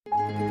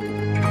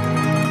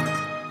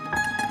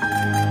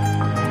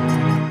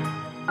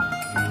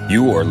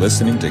You are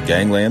listening to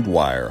Gangland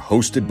Wire,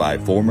 hosted by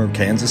former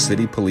Kansas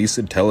City Police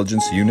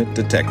Intelligence Unit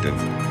Detective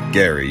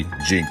Gary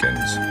Jenkins.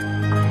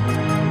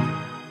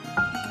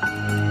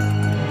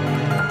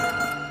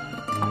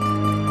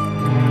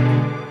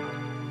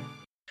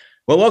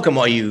 Well, welcome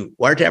all you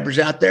wiretappers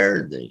out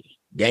there. The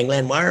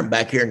Gangland Wire, I'm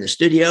back here in the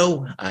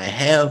studio. I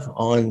have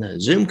on a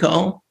Zoom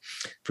call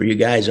for you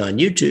guys on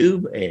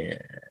YouTube,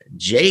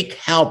 Jake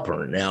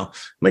Halpern. Now,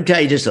 let me tell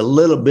you just a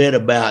little bit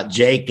about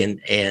Jake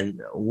and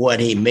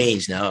what he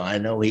means. Now, I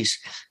know this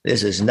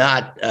is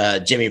not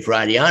Jimmy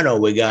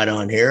Fradiano we got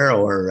on here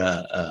or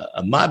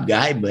a mob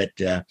guy, but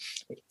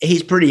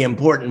he's pretty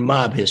important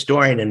mob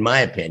historian, in my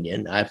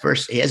opinion.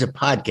 He has a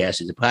podcast.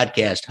 He's a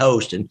podcast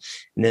host. And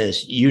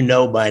as you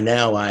know by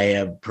now, I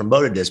have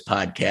promoted this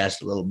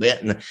podcast a little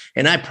bit.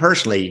 And I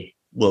personally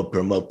will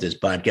promote this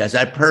podcast.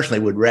 I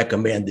personally would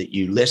recommend that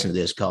you listen to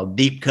this, called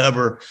Deep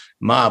Cover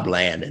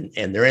Mobland.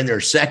 And they're in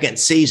their second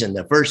season.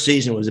 The first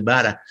season was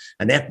about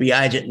an FBI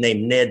agent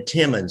named Ned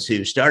Timmons,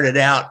 who started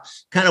out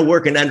kind of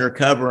working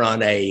undercover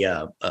on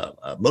a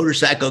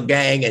motorcycle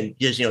gang and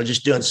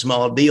just doing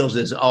small deals.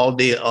 As all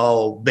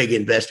big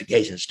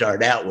investigations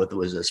start out with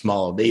was a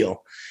small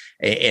deal.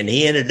 And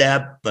he ended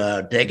up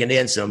taking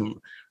in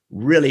some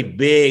really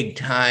big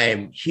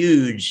time,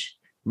 huge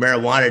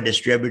marijuana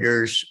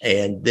distributors,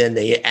 and then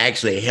they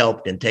actually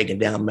helped in taking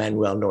down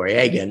Manuel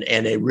Noriega,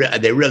 and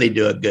they really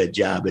do a good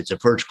job. It's a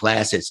first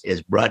class.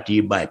 It's brought to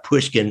you by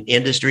Pushkin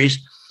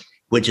Industries,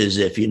 which is,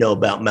 if you know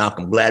about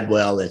Malcolm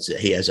Gladwell,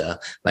 he has a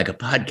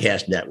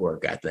podcast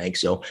network, I think.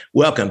 So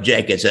welcome,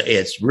 Jake.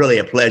 It's really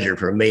a pleasure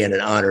for me and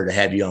an honor to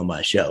have you on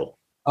my show.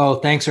 Oh,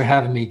 thanks for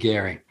having me,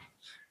 Gary.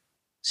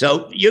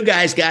 So you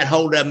guys got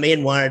hold of me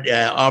and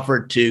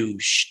offered to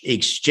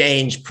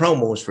exchange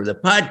promos for the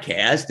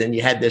podcast, and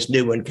you had this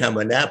new one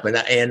coming up,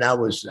 and I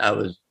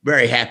was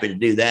very happy to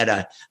do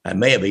that. I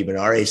may have even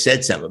already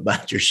said something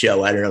about your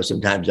show. I don't know.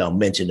 Sometimes I'll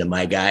mention to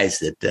my guys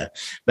that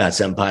about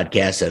some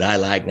podcasts that I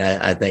like, and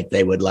I think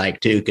they would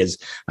like too, because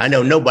I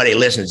know nobody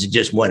listens to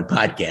just one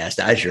podcast.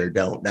 I sure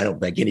don't. I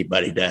don't think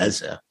anybody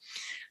does.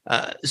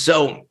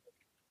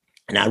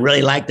 And I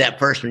really liked that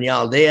first one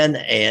y'all did.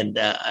 And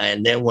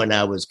then when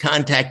I was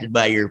contacted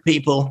by your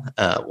people,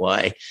 I'm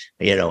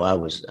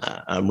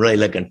really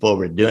looking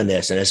forward to doing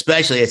this. And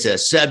especially it's a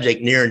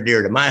subject near and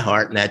dear to my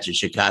heart, and that's the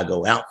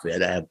Chicago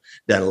outfit. I've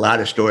done a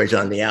lot of stories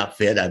on the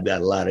outfit. I've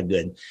got a lot of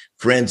good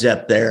friends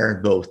up there,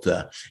 both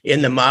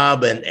in the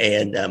mob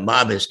and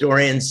mob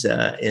historians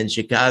in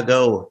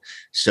Chicago.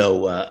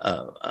 So,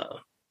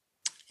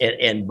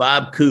 and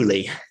Bob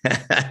Cooley,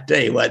 I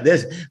tell you what,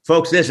 this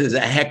is a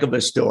heck of a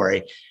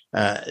story.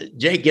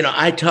 Jake,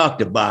 I talked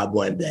to Bob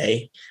one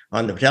day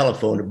on the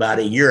telephone about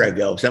a year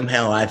ago.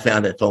 Somehow I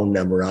found a phone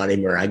number on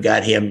him, or I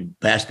got him,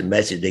 passed a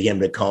message to him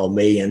to call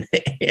me, and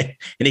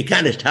he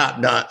kind of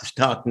talked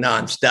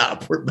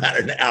nonstop for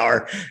about an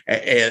hour.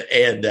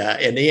 And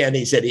in the end,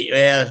 he said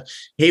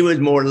he was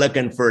more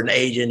looking for an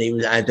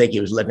agent. I think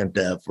he was looking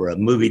for a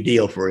movie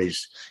deal for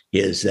his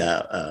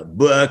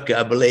book,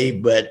 I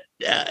believe, but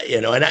I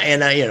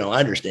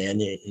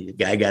understand the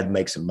guy got to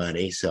make some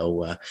money.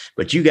 So,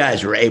 but you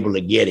guys were able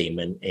to get him,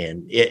 and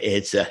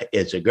it's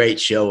a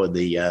great show of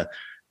the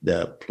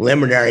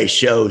preliminary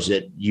shows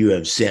that you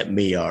have sent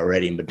me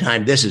already. And by the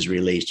time this is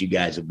released, you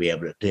guys will be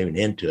able to tune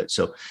into it.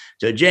 So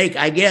Jake,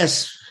 I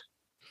guess,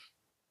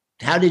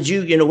 how did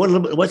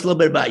what's a little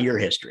bit about your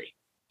history?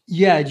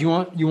 Yeah. Do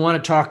you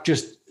want to talk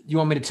you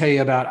want me to tell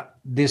you about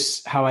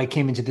this, how I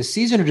came into this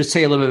season, or just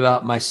say a little bit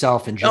about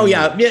myself in general? Oh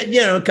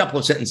yeah. A couple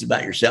of sentences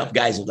about yourself.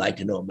 Guys would like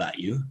to know about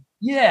you.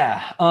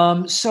 Yeah.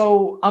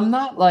 So I'm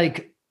not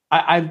like,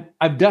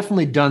 I've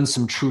definitely done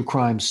some true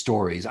crime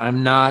stories.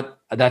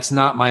 That's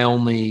not my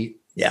only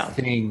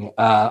thing.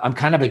 I'm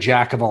kind of a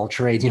jack of all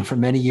trades. For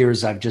many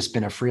years, I've just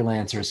been a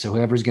freelancer. So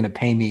whoever's going to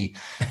pay me,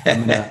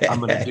 I'm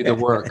going to do the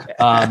work.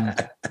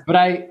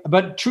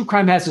 But true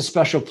crime has a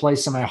special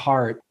place in my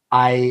heart.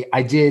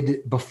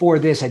 Before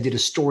this, I did a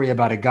story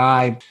about a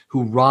guy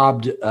who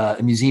robbed a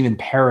museum in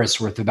Paris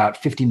worth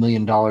about $50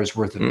 million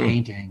worth of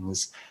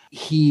paintings.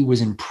 He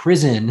was in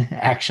prison,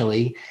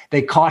 actually.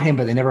 They caught him,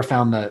 but they never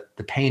found the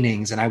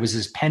paintings. And I was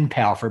his pen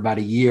pal for about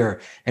a year.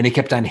 And he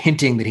kept on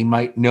hinting that he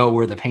might know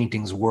where the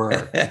paintings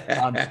were.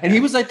 And he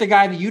was like the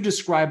guy that you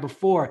described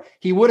before.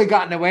 He would have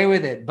gotten away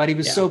with it, but he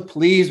was so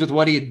pleased with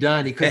what he had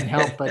done, he couldn't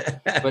help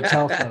but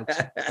tell folks.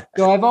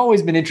 So I've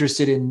always been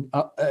interested in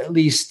at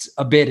least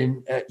a bit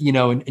in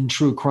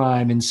true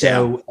crime. And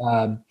so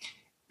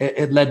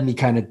it led me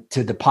kind of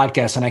to the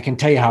podcast. And I can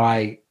tell you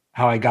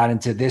how I got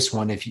into this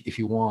one if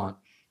you want.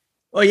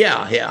 Well, yeah.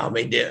 I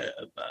mean,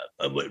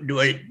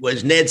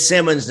 was Ned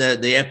Simmons the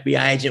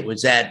FBI agent?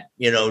 Was that,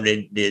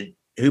 did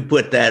who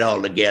put that all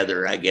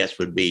together? I guess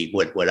would be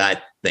what I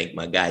think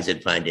my guys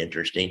would find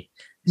interesting.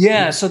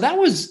 Yeah. So that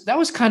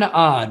was kind of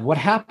odd. What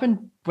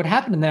happened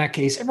in that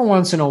case? Every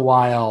once in a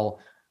while,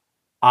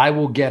 I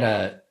will get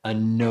a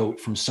note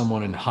from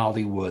someone in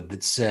Hollywood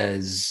that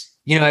says,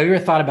 have you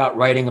ever thought about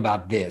writing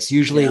about this?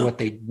 Usually what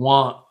they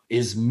want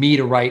is me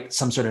to write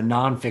some sort of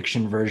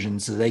nonfiction version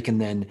so they can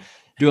then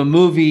do a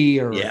movie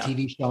or a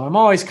TV show, I'm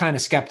always kind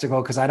of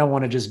skeptical because I don't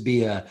want to just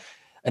be an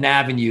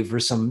avenue for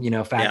some,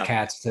 fat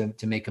cats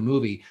to make a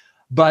movie.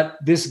 But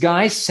this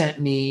guy sent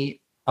me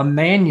a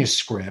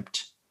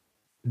manuscript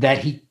that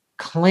he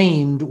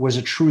claimed was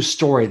a true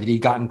story that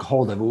he'd gotten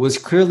hold of. It was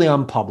clearly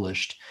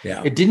unpublished.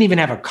 Yeah. It didn't even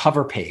have a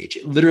cover page.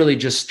 It literally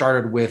just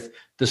started with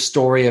the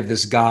story of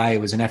this guy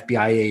who was an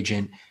FBI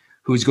agent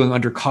who was going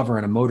undercover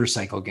in a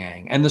motorcycle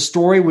gang. And the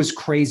story was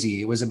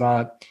crazy. It was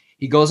about,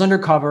 he goes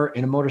undercover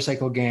in a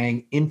motorcycle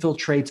gang,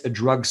 infiltrates a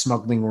drug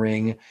smuggling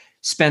ring,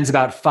 spends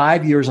about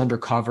 5 years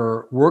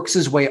undercover, works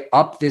his way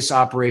up this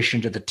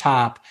operation to the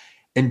top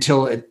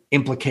until it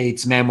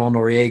implicates Manuel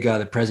Noriega,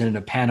 the president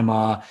of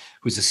Panama,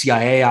 who's a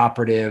CIA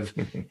operative.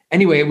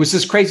 Anyway, it was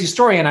this crazy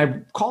story. And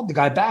I called the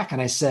guy back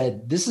and I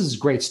said, this is a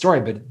great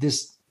story, but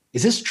is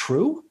this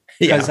true?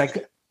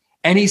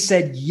 And he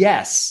said,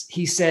 yes.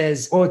 He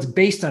says, it's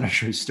based on a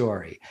true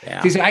story.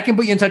 Yeah. He said, I can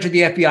put you in touch with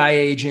the FBI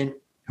agent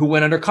who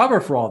went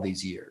undercover for all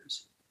these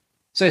years.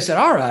 So I said,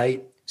 all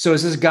right. So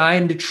it's this guy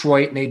in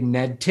Detroit named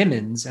Ned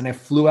Timmons. And I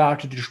flew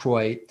out to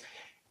Detroit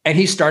and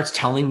he starts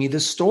telling me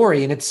this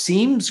story and it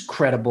seems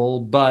credible,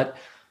 but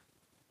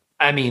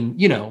I mean,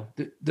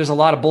 there's a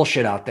lot of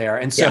bullshit out there.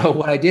 And so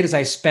what I did is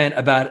I spent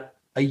about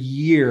a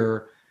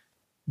year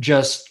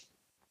just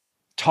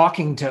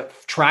tracking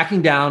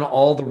down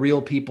all the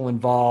real people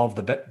involved,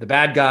 the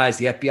bad guys,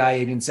 the FBI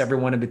agents,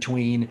 everyone in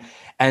between,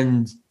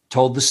 and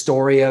told the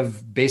story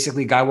of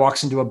basically a guy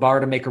walks into a bar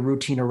to make a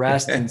routine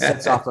arrest and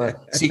sets off a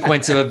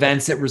sequence of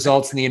events that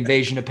results in the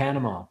invasion of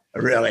Panama.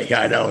 Really?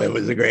 I know it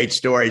was a great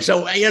story.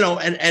 So,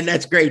 and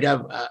that's great.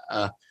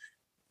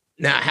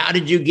 Now, how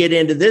did you get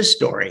into this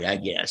story? I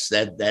guess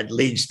that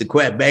begs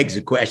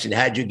the question.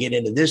 How'd you get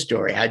into this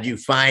story? How'd you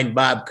find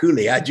Bob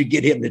Cooley? How'd you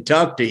get him to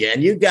talk to you?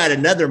 And you got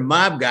another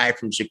mob guy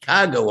from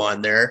Chicago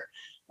on there.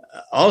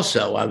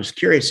 Also, I was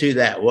curious who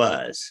that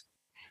was.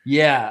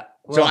 Yeah.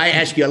 Well, so I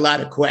ask you a lot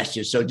of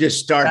questions. So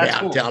just start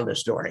out telling the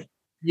story.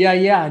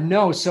 Yeah.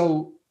 No.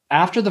 So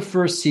after the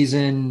first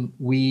season,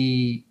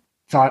 we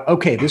thought,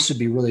 okay, this would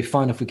be really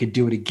fun if we could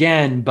do it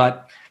again.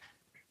 But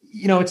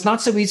it's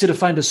not so easy to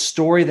find a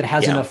story that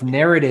has enough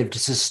narrative to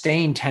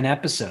sustain 10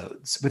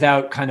 episodes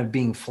without kind of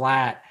being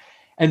flat.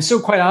 And so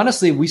quite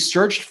honestly, we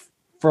searched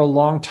for a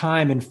long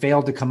time and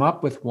failed to come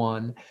up with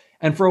one.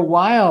 And for a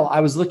while, I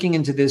was looking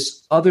into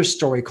this other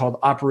story called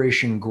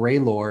Operation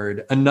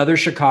Greylord, another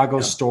Chicago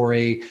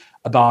story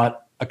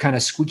about a kind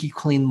of squeaky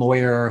clean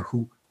lawyer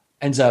who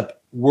ends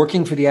up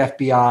working for the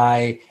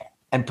FBI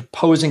and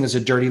proposing as a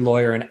dirty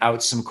lawyer and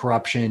out some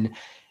corruption.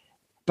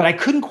 But I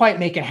couldn't quite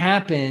make it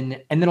happen.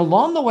 And then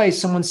along the way,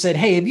 someone said,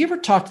 hey, have you ever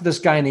talked to this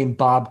guy named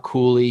Bob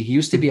Cooley? He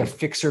used to be a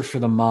fixer for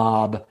the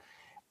mob,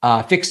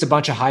 fixed a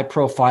bunch of high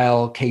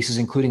profile cases,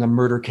 including a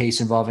murder case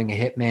involving a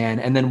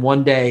hitman. And then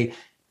one day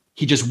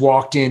he just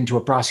walked into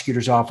a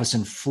prosecutor's office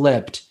and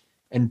flipped,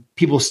 and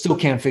people still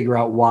can't figure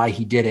out why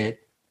he did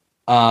it.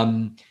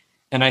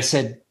 And I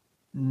said,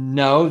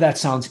 no, that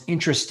sounds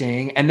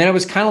interesting. And then it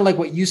was kind of like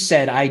what you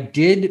said. I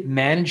did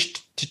manage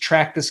to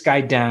track this guy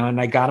down.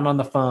 I got him on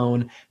the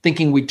phone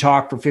thinking we'd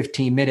talk for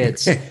 15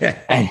 minutes.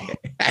 And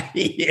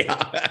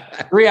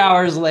 3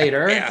 hours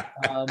later,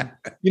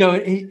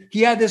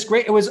 he had this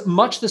great, it was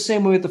much the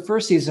same way with the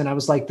first season. I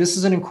was like, this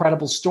is an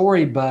incredible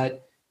story,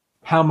 but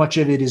how much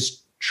of it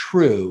is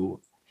true?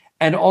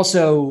 And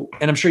also,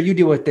 and I'm sure you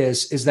deal with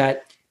this, is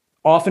that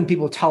often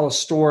people tell a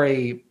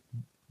story,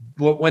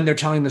 when they're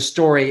telling the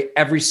story,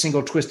 every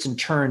single twist and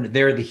turn,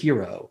 they're the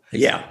hero.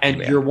 Yeah. And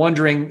you're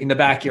wondering in the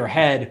back of your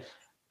head,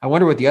 I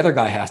wonder what the other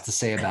guy has to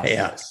say about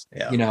this.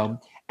 Yeah.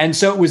 And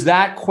so it was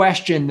that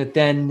question that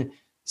then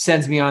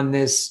sends me on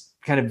this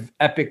kind of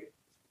epic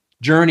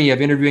journey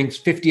of interviewing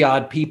 50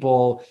 odd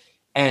people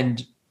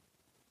and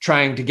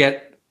trying to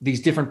get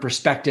these different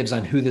perspectives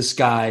on who this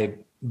guy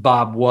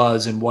Bob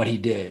was and what he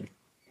did.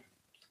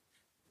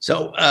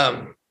 So,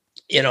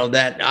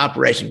 that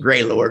Operation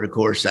Greylord, of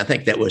course, I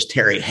think that was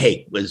Terry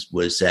Hake was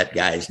that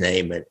guy's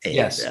name. And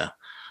yes.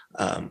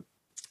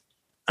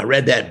 I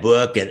read that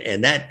book,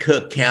 and that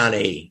Cook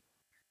County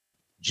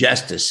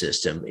justice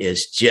system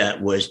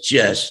was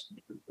just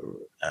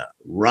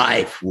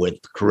rife with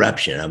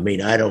corruption. I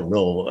mean, I don't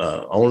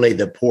know, only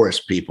the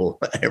poorest people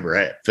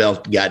ever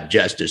got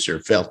justice or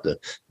felt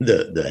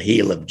the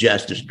heel of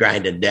justice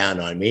grinding down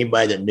on them.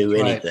 Anybody that knew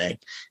anything,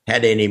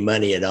 had any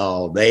money at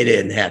all, they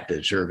didn't have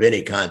to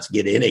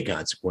get any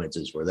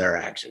consequences for their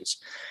actions.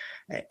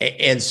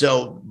 And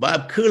so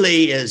Bob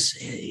Cooley is,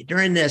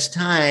 during this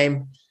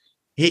time,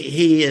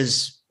 he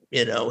is,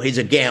 he's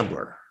a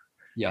gambler.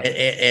 Yeah.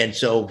 And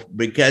so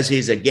because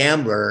he's a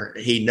gambler,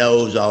 he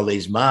knows all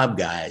these mob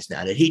guys.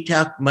 Now, did he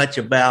talk much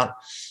about,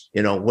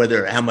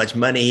 how much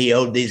money he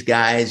owed these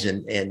guys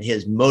and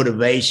his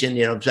motivation?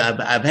 So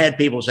I've had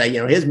people say,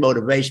 his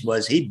motivation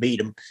was he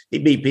beat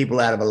people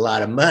out of a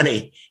lot of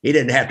money. He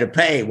didn't have to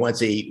pay once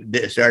he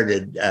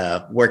started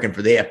working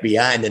for the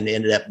FBI and then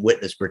ended up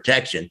witness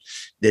protection.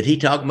 Did he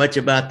talk much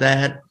about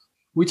that?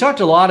 We talked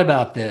a lot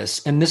about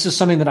this, and this is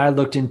something that I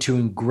looked into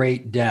in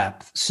great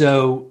depth.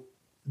 So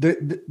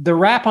the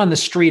rap on the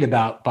street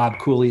about Bob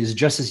Cooley is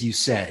just as you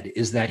said,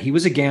 is that he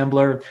was a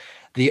gambler,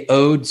 that he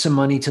owed some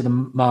money to the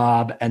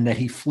mob, and that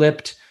he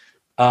flipped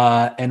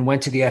and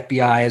went to the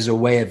FBI as a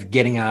way of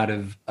getting out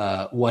of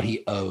what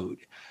he owed.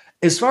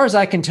 As far as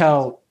I can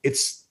tell,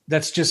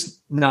 that's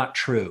just not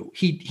true.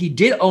 He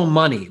did owe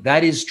money.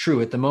 That is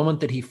true. At the moment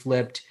that he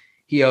flipped,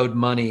 he owed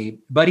money,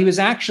 but he was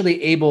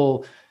actually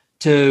able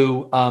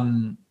to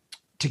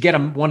get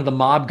one of the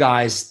mob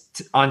guys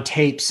on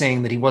tape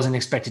saying that he wasn't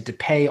expected to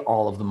pay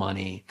all of the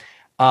money.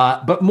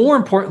 But more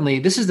importantly,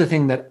 this is the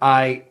thing that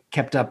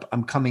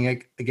I'm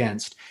coming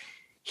against.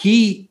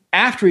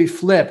 After he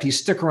flipped, he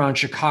stuck around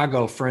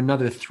Chicago for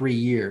another 3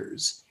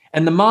 years.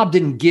 And the mob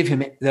didn't give him,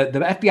 the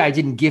FBI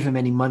didn't give him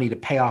any money to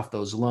pay off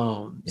those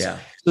loans. Yeah.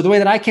 So the way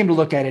that I came to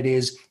look at it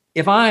is,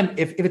 if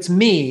it's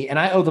me and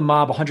I owe the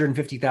mob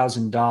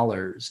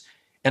 $150,000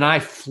 and I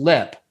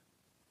flip,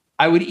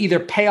 I would either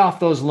pay off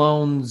those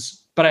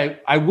loans,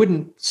 but I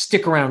wouldn't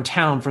stick around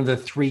town for the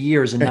 3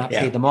 years and not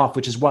pay them off,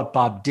 which is what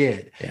Bob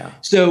did. Yeah.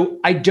 So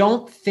I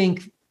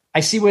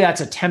see where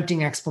that's a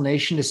tempting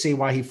explanation to say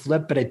why he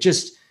flipped, but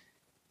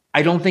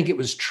I don't think it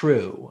was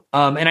true.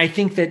 And I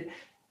think that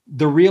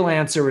the real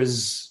answer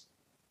is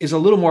a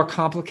little more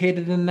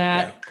complicated than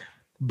that. Yeah.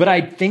 But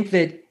I think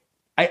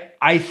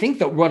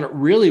that what it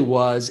really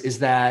was is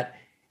that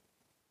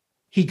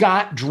he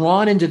got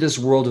drawn into this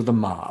world of the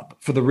mob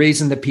for the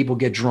reason that people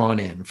get drawn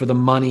in, for the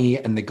money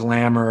and the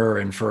glamour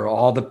and for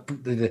all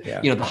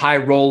the high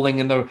rolling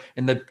and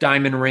the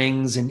diamond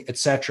rings and et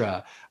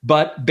cetera.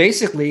 But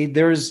basically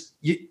there's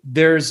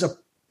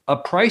a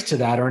price to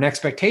that, or an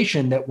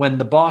expectation that when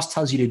the boss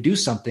tells you to do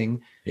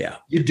something,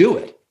 you do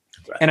it.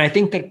 Right. And I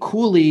think that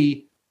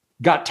Cooley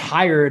got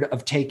tired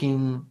of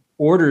taking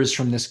orders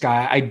from this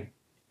guy.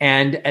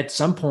 And at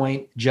some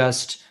point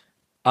just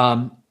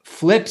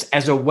flips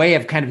as a way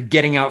of kind of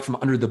getting out from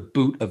under the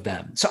boot of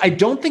them. So I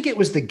don't think it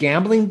was the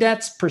gambling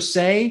debts per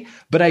se,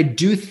 but I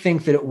do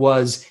think that it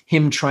was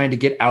him trying to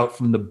get out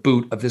from the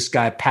boot of this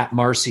guy, Pat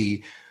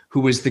Marcy, who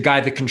was the guy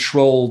that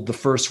controlled the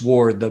first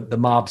war, the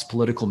mob's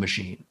political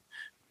machine.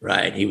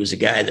 Right. He was a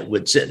guy that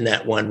would sit in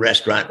that one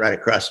restaurant right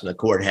across from the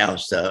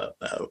courthouse,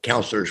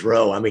 Counselor's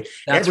Row. I mean,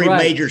 every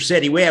major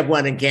city, we had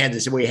one in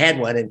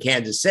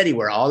Kansas City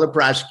where all the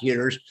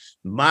prosecutors,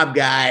 mob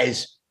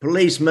guys,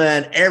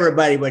 policemen,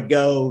 everybody would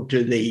go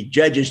to the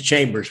judge's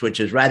chambers, which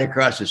is right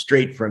across the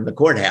street from the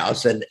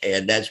courthouse. And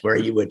that's where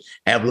you would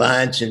have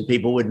lunch and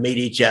people would meet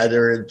each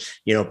other.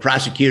 And,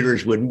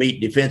 prosecutors would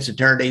meet defense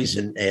attorneys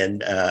and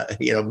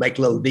make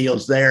little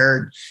deals there,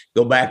 and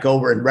go back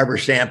over and rubber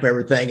stamp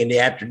everything in the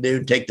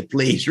afternoon, take the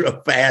pleas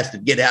real fast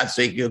and get out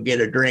so you could get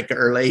a drink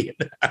early.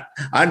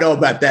 I know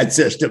about that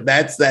system.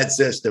 That's that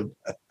system.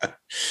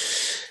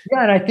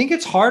 Yeah, and I think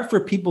it's hard for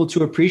people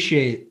to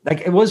appreciate,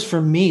 like it was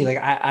for me. Like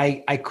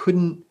I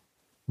couldn't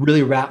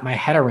really wrap my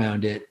head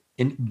around it.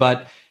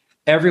 But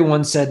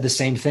everyone said the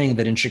same thing,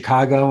 that in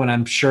Chicago, and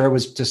I'm sure it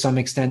was to some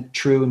extent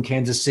true in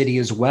Kansas City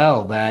as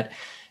well, that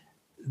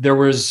there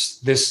was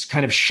this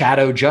kind of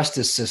shadow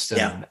justice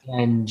system,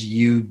 and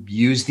you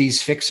use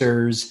these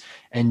fixers,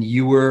 and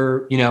you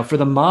were, for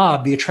the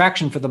mob, the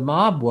attraction for the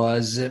mob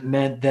was, it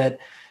meant that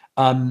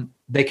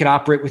they could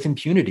operate with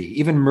impunity,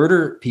 even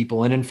murder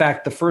people. And in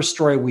fact, the first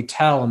story we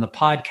tell on the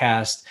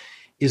podcast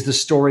is the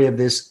story of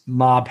this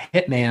mob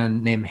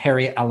hitman named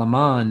Harry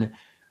Aleman,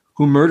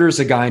 who murders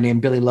a guy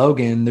named Billy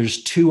Logan.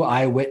 There's 2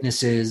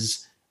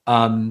 eyewitnesses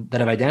that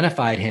have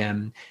identified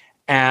him.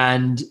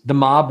 And the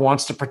mob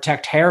wants to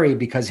protect Harry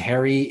because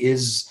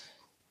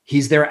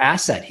he's their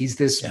asset. He's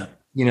this,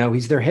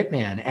 he's their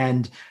hitman.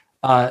 And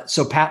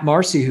so Pat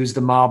Marcy, who's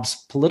the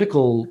mob's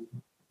political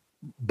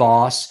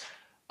boss,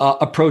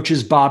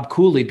 approaches Bob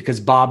Cooley because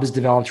Bob has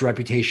developed a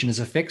reputation as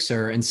a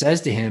fixer, and says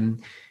to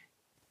him,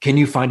 can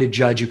you find a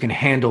judge who can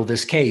handle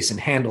this case? And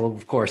handle,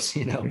 of course,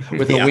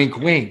 with a wink,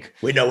 wink.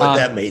 We know what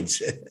that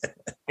means.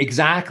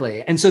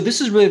 Exactly. And so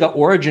this is really the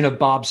origin of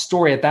Bob's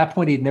story. At that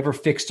point, he'd never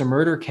fixed a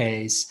murder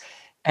case.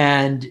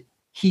 And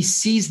he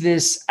sees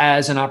this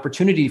as an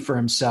opportunity for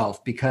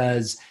himself,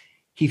 because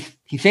he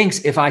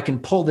thinks, if I can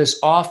pull this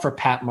off for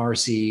Pat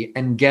Marcy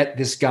and get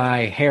this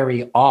guy,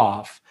 Harry,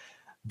 off,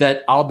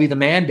 that I'll be the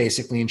man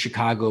basically in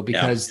Chicago,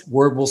 because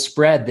word will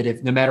spread that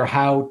if no matter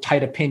how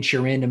tight a pinch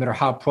you're in, no matter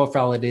how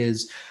profile it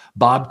is,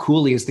 Bob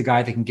Cooley is the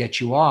guy that can get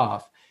you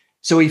off.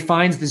 So he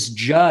finds this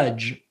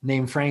judge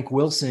named Frank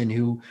Wilson,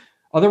 who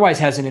otherwise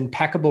has an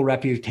impeccable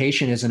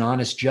reputation as an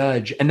honest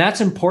judge. And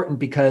that's important,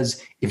 because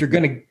if you're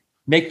going to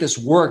make this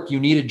work, you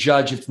need a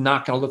judge that's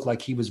not going to look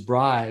like he was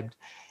bribed.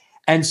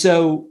 And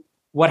so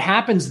what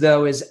happens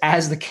though is,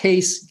 as the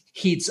case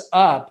heats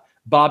up,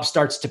 Bob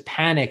starts to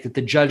panic that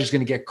the judge is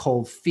going to get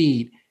cold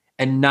feet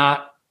and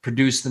not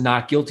produce the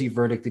not guilty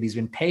verdict that he's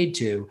been paid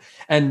to.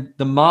 And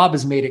the mob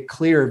has made it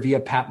clear via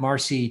Pat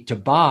Marcy to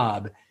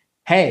Bob,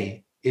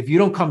 hey, if you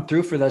don't come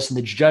through for this and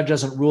the judge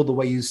doesn't rule the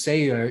way you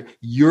say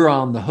you're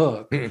on the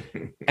hook.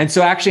 And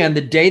so actually on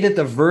the day that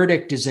the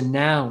verdict is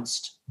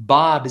announced,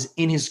 Bob is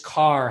in his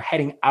car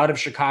heading out of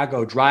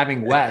Chicago,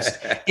 driving west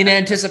in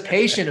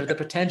anticipation of the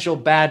potential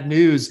bad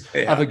news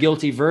of a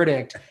guilty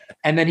verdict.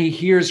 And then he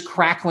hears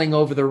crackling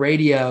over the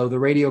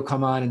radio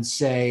come on and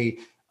say,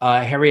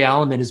 Harry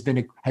Alleman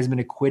has been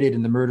acquitted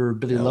in the murder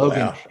of Billy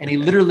Logan. Wow. And he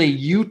literally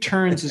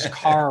U-turns his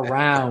car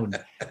around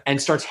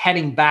and starts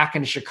heading back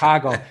into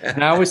Chicago.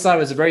 And I always thought it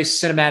was a very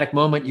cinematic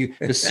moment.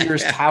 The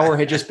Sears Tower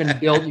had just been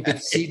built. You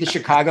could see the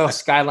Chicago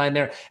skyline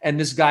there. And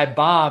this guy,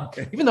 Bob,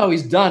 even though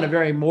he's done a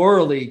very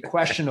morally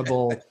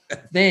questionable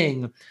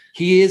thing,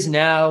 he is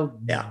now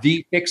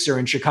the fixer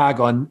in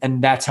Chicago.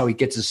 And that's how he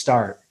gets his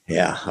start.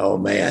 Yeah. Oh,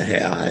 man.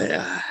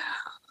 Yeah.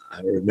 I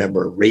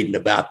remember reading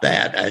about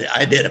that.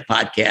 I did a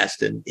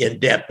podcast in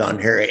depth on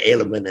Harry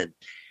Alleman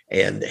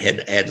and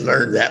had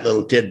learned that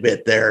little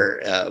tidbit there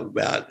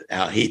about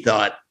how he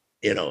thought,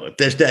 if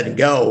this doesn't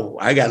go,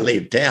 I got to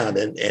leave town,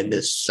 and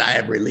this sigh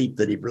of relief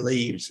that he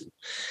relieves.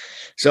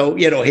 So,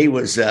 he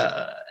was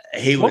go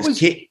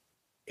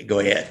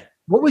ahead.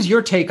 What was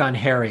your take on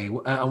Harry,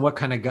 on what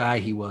kind of guy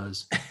he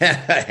was?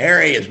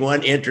 Harry is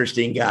one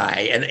interesting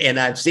guy. And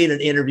I've seen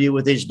an interview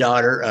with his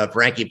daughter,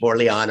 Frankie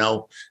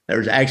Forliano.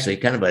 There's actually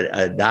kind of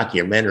a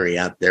documentary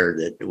out there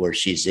where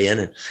she's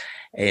in.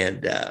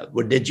 And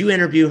did you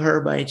interview her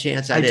by any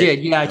chance? I did.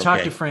 Yeah, I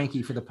talked to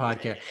Frankie for the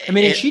podcast. I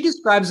mean, and she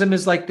describes him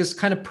as like this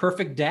kind of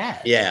perfect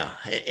dad. Yeah.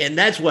 And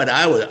that's what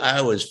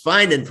I was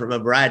finding from a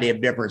variety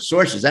of different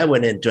sources. I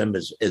went into him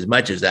as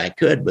much as I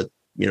could with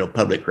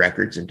public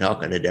records and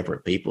talking to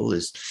different people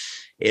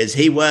as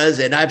he was.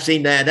 And I've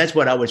seen that. That's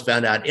what I always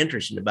found out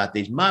interesting about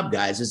these mob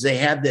guys is they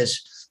have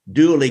this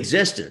dual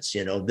existence.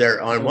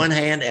 They're on one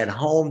hand at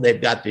home,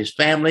 they've got these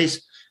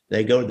families,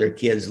 they go to their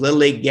kids' little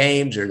league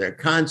games or their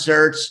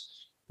concerts.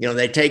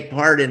 They take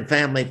part in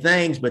family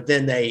things, but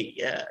then they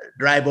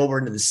drive over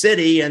into the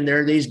city and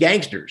they're these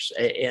gangsters.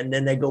 And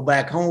then they go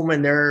back home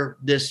and they're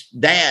this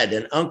dad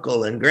and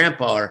uncle and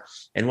grandpa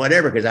and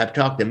whatever. Because I've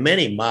talked to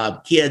many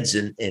mob kids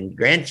and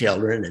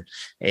grandchildren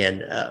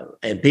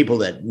and people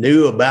that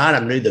knew about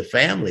them, knew the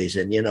families.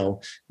 And,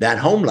 that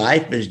home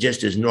life is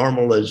just as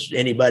normal as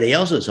anybody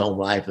else's home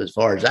life, as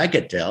far as I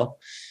could tell.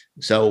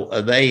 So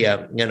they,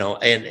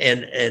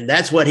 and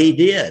that's what he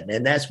did.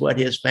 And that's what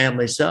his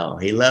family saw.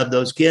 He loved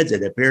those kids.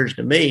 It appears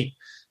to me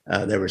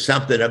there was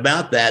something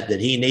about that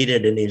he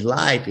needed in his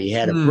life. He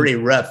had a pretty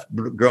rough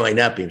growing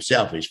up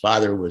himself. His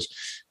father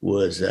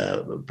was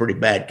a pretty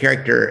bad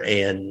character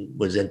and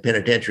was in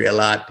penitentiary a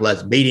lot,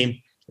 plus beat him,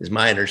 is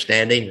my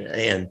understanding.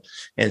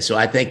 And so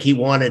I think he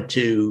wanted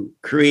to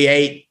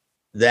create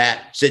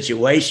that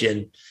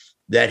situation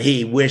that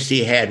he wished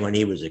he had when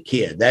he was a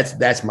kid.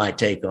 That's my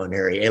take on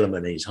Harry Alleman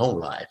and his home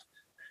life.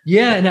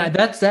 Yeah, and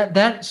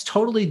that's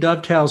totally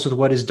dovetails with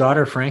what his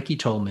daughter Frankie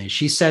told me.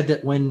 She said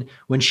that when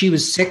she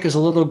was sick as a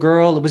little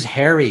girl, it was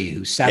Harry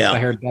who sat by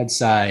her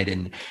bedside,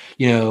 and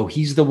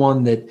he's the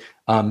one that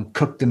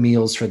cooked the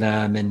meals for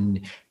them.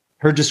 And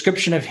her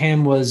description of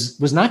him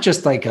was not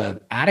just like a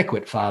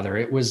adequate father;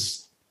 it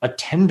was a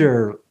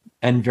tender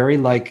and very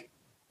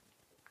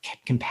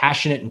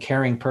compassionate and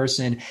caring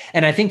person.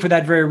 And I think for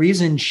that very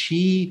reason,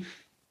 she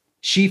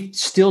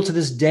still to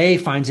this day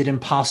finds it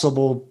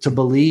impossible to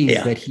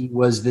believe that he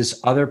was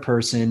this other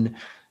person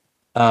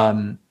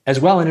as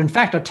well. And in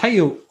fact, I'll tell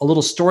you a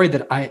little story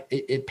that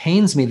it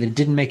pains me that it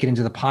didn't make it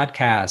into the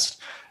podcast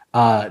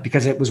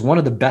because it was one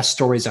of the best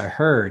stories I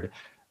heard.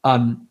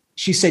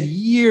 She said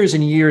years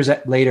and years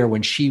later,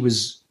 when she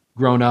was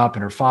grown up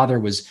and her father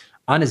was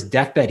on his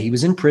deathbed, he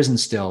was in prison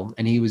still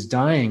and he was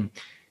dying.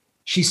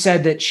 She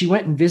said that she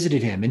went and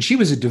visited him, and she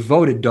was a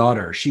devoted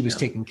daughter. She was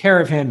taking care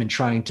of him and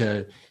trying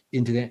to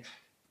into that.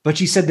 But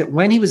she said that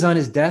when he was on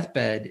his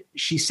deathbed,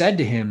 she said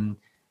to him,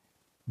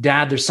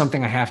 "Dad, there's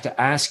something I have to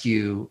ask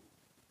you.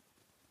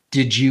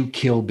 Did you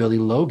kill Billy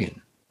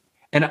Logan?"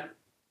 And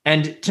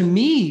to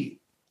me,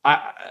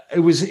 it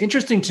was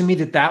interesting to me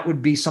that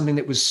would be something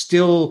that was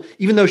still,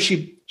 even though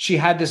she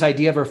had this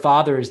idea of her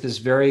father as this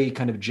very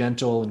kind of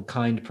gentle and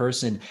kind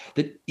person,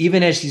 that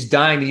even as she's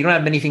dying, you don't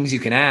have many things you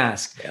can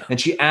ask. Yeah.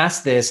 And she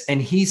asked this, and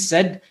he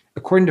said,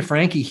 according to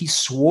Frankie, he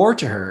swore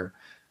to her,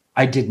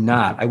 "I did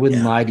not. I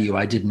wouldn't lie to you.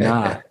 I did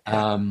not."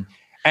 And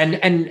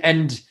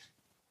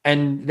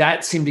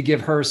that seemed to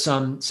give her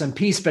some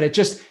peace. But it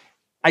just,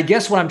 I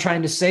guess what I'm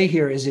trying to say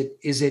here is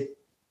it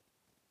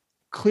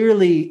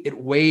clearly it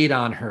weighed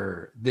on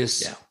her,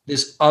 this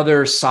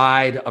other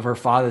side of her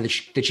father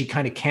that she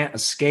kind of can't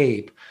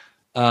escape.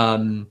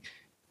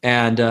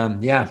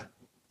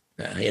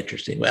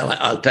 Interesting. Well,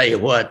 I'll tell you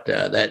what,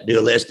 that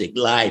dualistic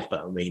life,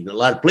 I mean, a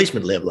lot of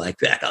policemen live like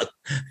that.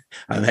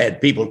 I've had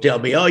people tell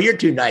me, "Oh, you're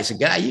too nice a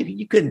guy.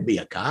 You couldn't be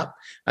a cop."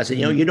 I said,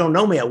 "You don't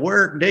know me at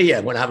work, do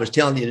you? When I was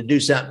telling you to do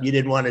something you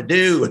didn't want to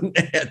do,"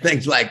 and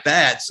things like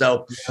that.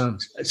 So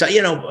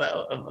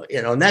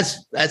and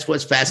that's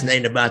what's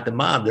fascinating about the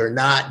mob. They're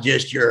not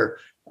just your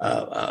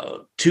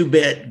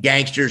two-bit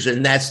gangsters,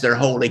 and that's their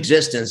whole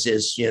existence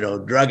is,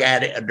 drug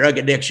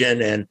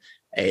addiction and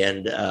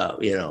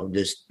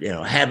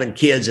having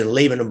kids and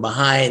leaving them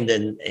behind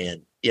and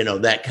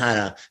that kind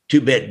of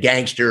two-bit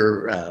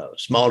gangster,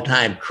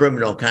 small-time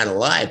criminal kind of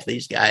life.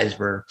 These guys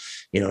were,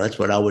 that's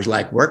what I always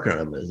liked working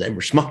on them. They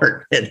were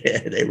smart and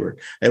they were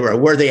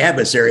worthy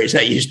adversaries,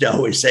 I used to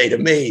always say to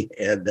me.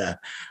 And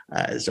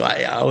So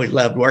I always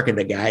loved working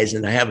the guys,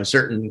 and I have a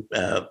certain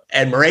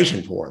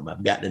admiration for them.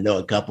 I've gotten to know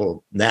a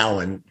couple now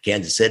in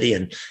Kansas City,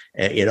 and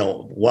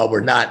while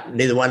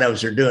neither one of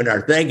us are doing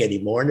our thing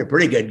anymore, and they're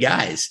pretty good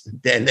guys,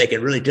 and they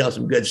can really tell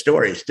some good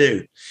stories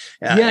too.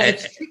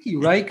 It's tricky,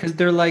 right? Because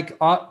they're like,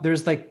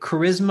 there's like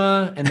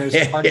charisma, and there's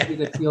a part of you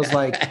that feels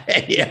like,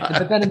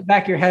 but then in the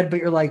back of your head, but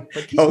you're like,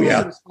 but these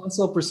guys are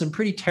responsible for some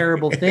pretty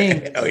terrible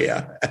things.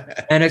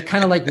 And it's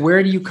kind of like,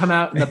 where do you come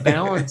out in the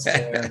balance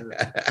there,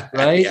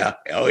 right?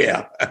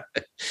 Yeah.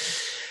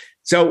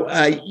 So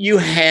you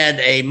had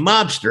a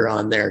mobster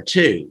on there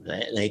too.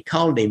 They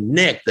called him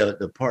Nick,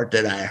 the part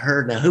that I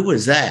heard. Now, who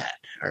was that?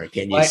 Or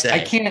can you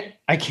say?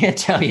 I can't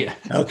tell you.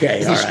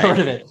 Okay, all right. Short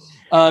of it.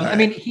 I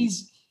mean,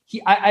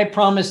 I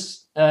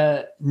promised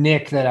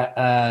Nick that,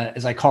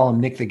 as I call him,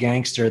 Nick the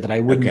Gangster, that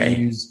I wouldn't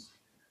use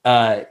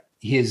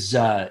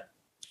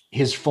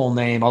his full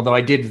name, although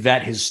I did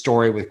vet his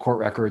story with court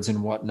records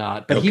and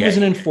whatnot. But he was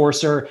an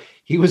enforcer.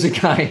 He was a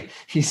guy.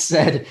 He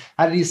said,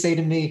 how did he say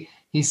to me?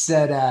 He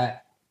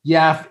said,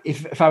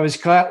 if I was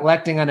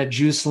collecting on a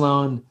juice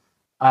loan,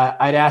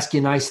 I'd ask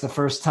you nice the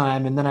first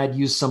time, and then I'd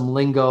use some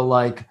lingo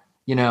like,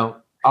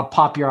 I'll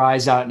pop your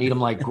eyes out and eat them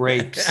like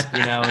grapes.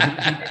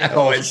 It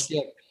was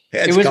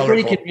colorful.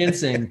 Pretty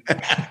convincing.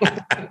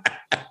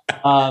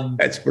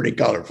 That's pretty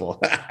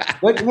colorful.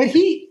 what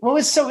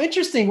was so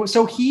interesting?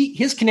 So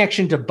his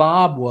connection to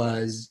Bob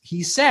was,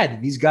 he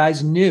said these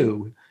guys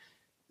knew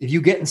if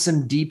you get in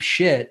some deep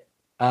shit,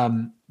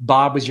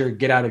 Bob was your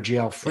get out of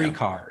jail free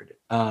card.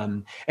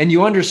 And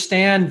you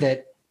understand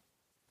that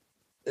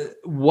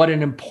what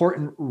an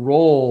important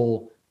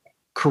role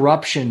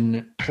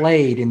corruption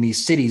played in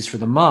these cities for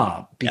the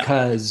mob,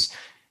 because,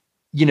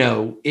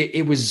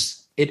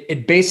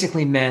 it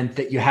basically meant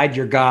that you had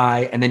your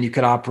guy and then you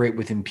could operate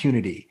with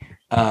impunity.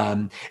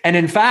 And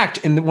in fact,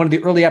 in one of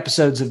the early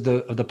episodes of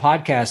the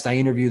podcast, I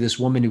interviewed this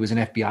woman who was an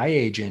FBI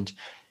agent,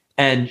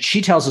 and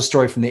she tells a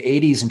story from the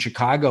 80s in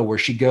Chicago where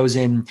she goes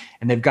in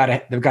and they've got a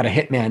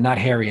hitman, not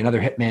Harry,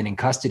 another hitman in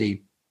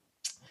custody.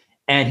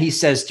 And he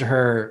says to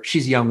her,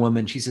 she's a young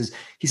woman. He says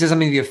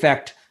something to the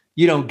effect,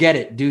 "You don't get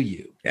it, do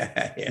you?"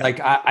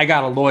 Like, I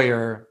got a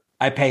lawyer,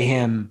 I pay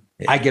him,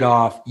 I get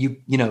off. You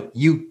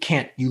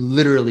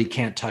literally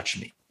can't touch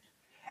me.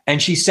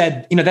 And she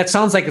said, that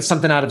sounds like it's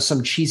something out of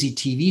some cheesy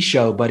TV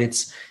show, but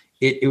it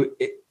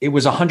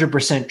was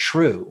 100%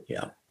 true.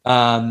 Yeah.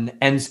 And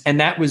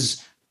that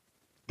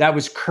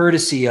was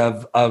courtesy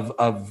of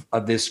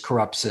this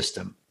corrupt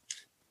system.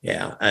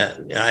 Yeah.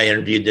 I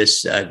interviewed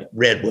this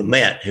Red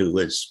Ouimet, who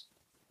was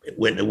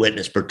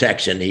witness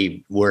protection.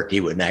 He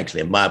wasn't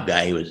actually a mob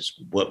guy. He was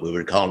what we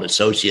would call an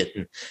associate.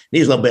 And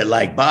he's a little bit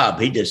like Bob.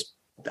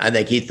 I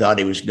think he thought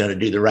he was going to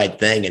do the right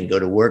thing and go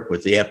to work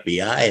with the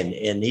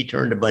FBI, and he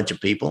turned a bunch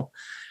of people.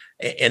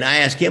 And I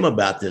asked him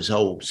about this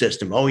whole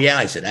system. Oh, yeah.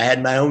 I said, I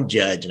had my own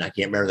judge, and I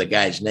can't remember the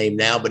guy's name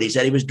now, but he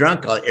said he was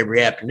drunk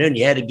every afternoon.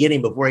 You had to get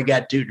him before he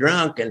got too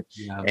drunk, and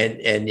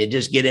you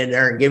just get in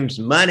there and give him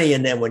some money.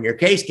 And then when your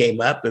case came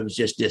up, it was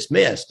just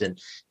dismissed. And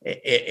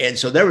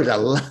so there was a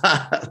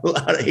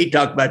lot he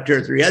talked about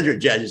 200 or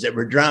 300 judges that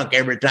were drunk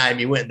every time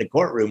you went in the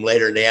courtroom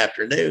later in the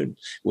afternoon.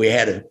 We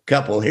had a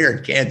couple here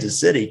in Kansas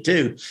City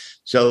too.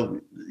 So,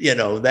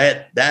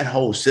 that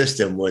whole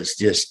system was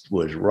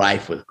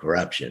rife with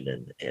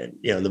corruption, and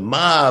the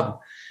mob,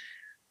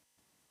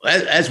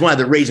 that's one of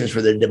the reasons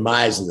for the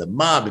demise of the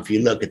mob. If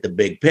you look at the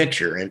big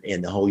picture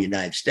in the whole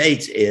United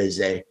States, is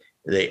the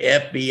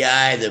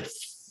FBI,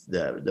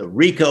 the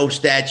RICO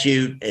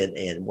statute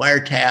and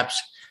wiretaps.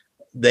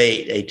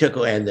 They took,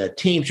 and the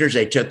Teamsters,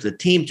 they took the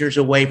Teamsters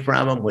away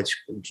from them, which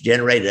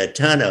generated a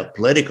ton of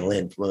political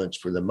influence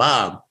for the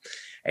mob.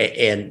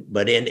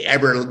 But in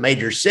every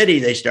major city,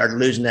 they started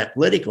losing that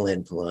political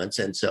influence.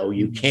 And so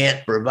you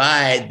can't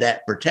provide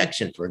that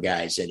protection for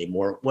guys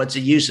anymore. What's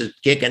the use of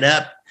kicking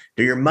up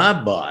to your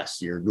mob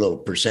boss, your little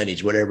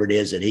percentage, whatever it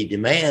is that he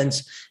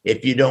demands,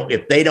 if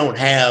they don't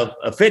have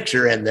a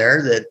fixer in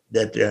there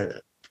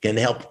that can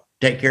help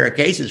take care of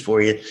cases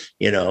for you,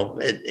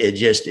 it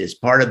just is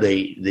part of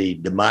the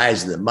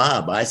demise of the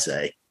mob, I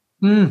say.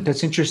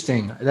 That's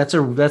interesting.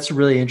 That's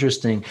really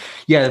interesting.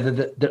 Yeah.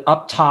 The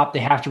up top, they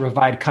have to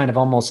provide kind of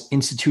almost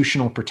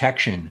institutional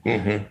protection.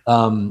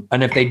 Mm-hmm.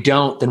 And if they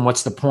don't, then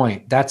what's the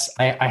point?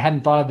 I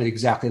hadn't thought of it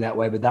exactly that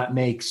way, but that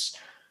makes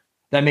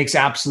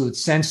absolute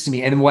sense to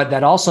me. And what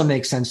that also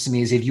makes sense to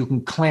me is if you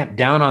can clamp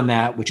down on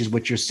that, which is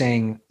what you're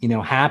saying,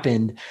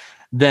 happened,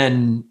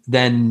 then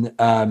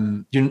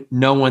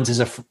no one's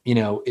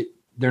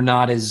they're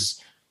not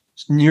as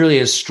nearly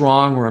as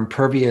strong or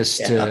impervious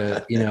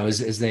to,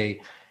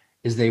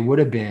 as they would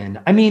have been.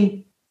 I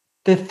mean,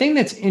 the thing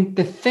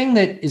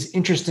that is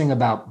interesting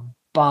about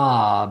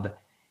Bob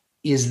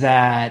is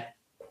that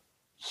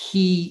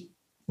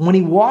when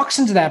he walks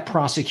into that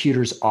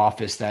prosecutor's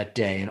office that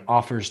day and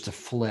offers to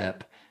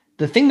flip,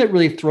 the thing that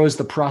really throws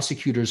the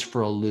prosecutors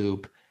for a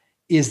loop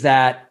is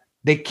that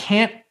they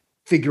can't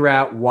figure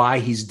out why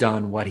he's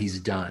done what he's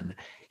done.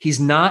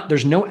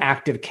 There's no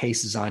active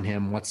cases on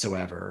him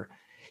whatsoever.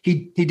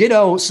 he did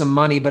owe some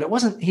money, but it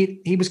wasn't,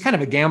 he was kind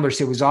of a gambler.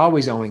 So he was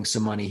always owing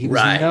some money. He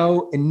was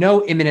in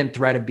no imminent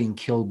threat of being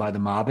killed by the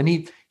mob. And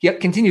he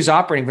continues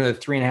operating for the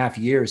 3.5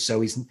 years.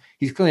 So he's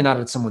clearly not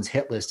at someone's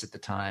hit list at the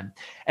time.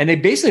 And they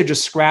basically are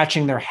just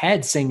scratching their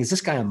heads saying, is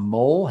this guy a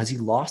mole? Has he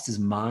lost his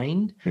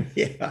mind?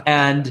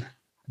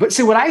 But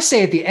see, what I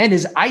say at the end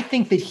is I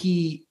think that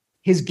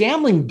his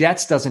gambling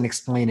debts doesn't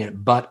explain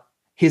it, but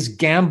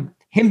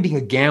him being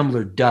a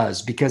gambler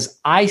does, because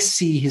I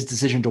see his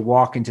decision to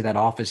walk into that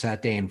office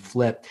that day and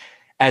flip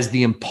as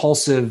the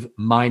impulsive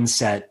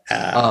mindset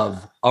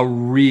of a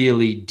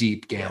really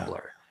deep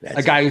gambler,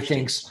 a guy who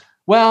thinks,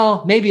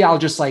 well, maybe I'll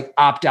just like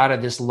opt out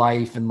of this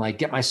life and like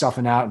get myself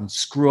out and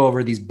screw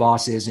over these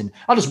bosses and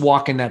I'll just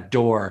walk in that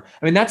door.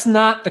 I mean, that's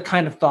not the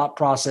kind of thought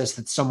process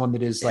that someone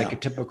that is like a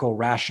typical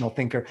rational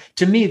thinker.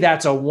 To me,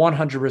 that's a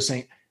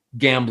 100%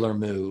 gambler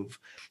move.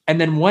 And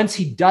then once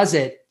he does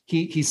it,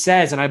 he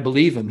says, and I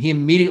believe him, he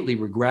immediately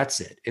regrets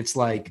it. It's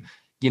like,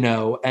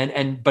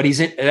 but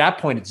he's at that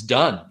point, it's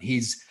done.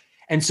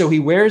 And so he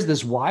wears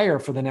this wire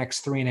for the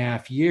next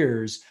 3.5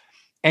 years.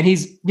 And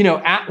he's,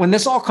 when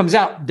this all comes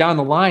out down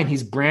the line,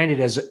 he's branded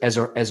as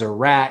a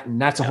rat,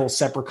 and that's a whole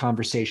separate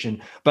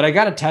conversation. But I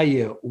got to tell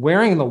you,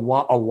 wearing a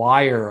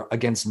wire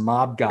against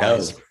mob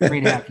guys for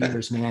 3.5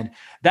 years, man,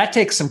 that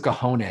takes some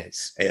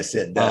cojones. Yes,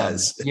 it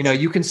does.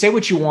 You can say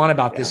what you want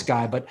about this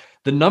guy, but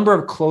the number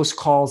of close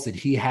calls that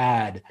he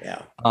had,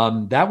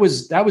 that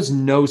was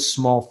no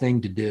small thing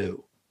to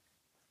do.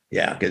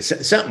 Yeah,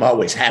 because something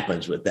always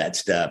happens with that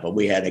stuff. But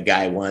we had a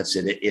guy once,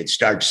 and it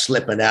starts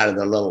slipping out of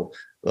the little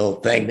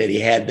thing that he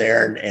had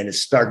there, and it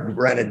started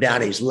running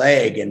down his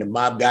leg, and the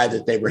mob guy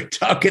that they were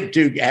talking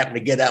to happened to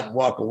get up and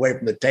walk away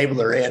from the table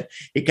they're in.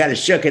 He kind of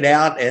shook it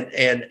out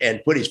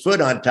and put his foot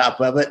on top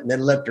of it, and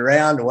then looked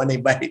around, and when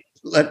anybody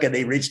looking,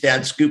 he reached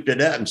down, scooped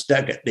it up and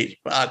stuck it in his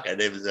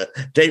pocket. It was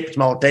a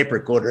small tape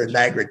recorder, a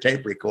Niagara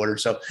tape recorder.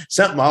 So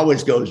something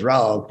always goes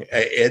wrong.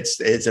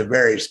 It's a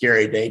very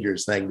scary,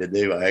 dangerous thing to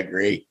do. I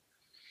agree.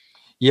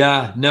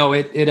 Yeah, no,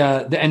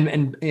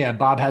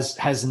 Bob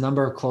has a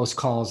number of close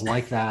calls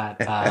like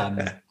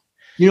that.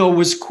 What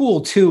was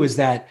cool too is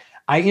that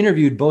I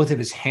interviewed both of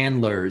his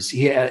handlers.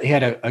 He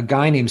had a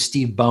guy named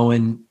Steve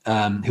Bowen,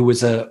 who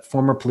was a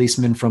former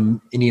policeman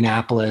from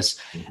Indianapolis,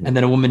 and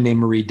then a woman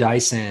named Marie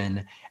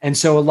Dyson. And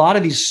so a lot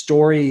of these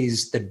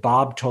stories that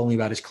Bob told me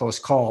about his close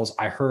calls,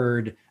 I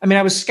heard. I mean,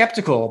 I was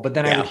skeptical, but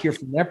then I would hear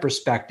from their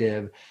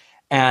perspective.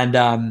 And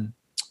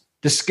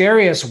the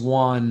scariest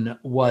one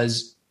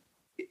was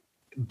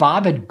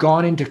Bob had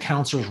gone into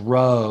Counselor's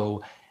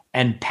Row,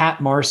 and Pat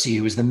Marcy,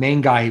 who was the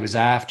main guy he was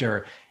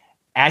after,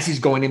 as he's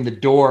going in the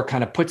door,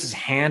 kind of puts his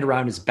hand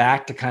around his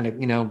back to kind of,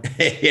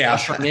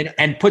 usher him in,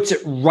 and puts it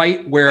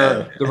right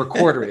where the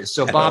recorder is.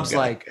 So Bob's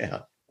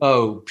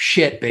oh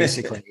shit,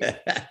 basically.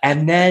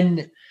 And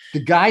then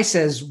the guy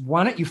says,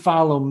 why don't you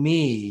follow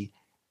me?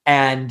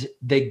 And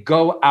they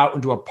go out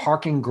into a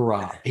parking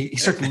garage. He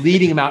starts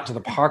leading him out to the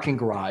parking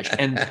garage.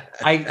 And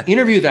I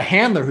interview the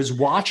handler who's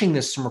watching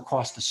this from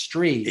across the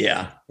street.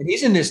 Yeah. And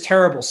he's in this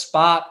terrible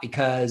spot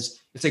because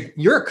it's like,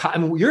 you're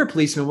a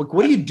policeman.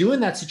 What do you do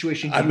in that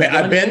situation? I've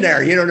been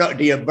there. You don't know.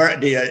 Do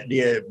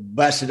you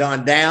bust it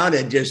on down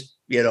and just,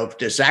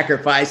 to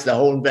sacrifice the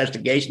whole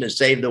investigation to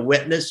save the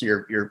witness,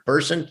 your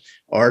person,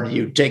 or do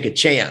you take a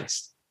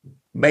chance?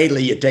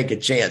 Mainly you take a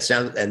chance,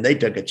 and they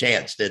took a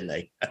chance, didn't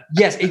they?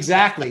 Yes,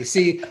 exactly.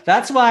 See,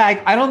 that's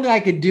why I don't think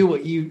I could do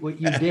what you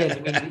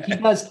did. I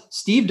mean,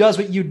 Steve does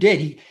what you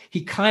did.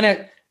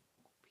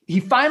 He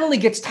finally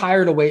gets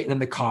tired of waiting in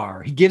the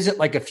car. He gives it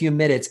like a few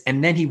minutes,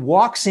 and then he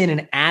walks in,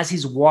 and as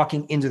he's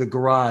walking into the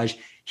garage,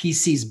 he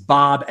sees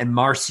Bob and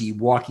Marcy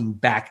walking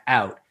back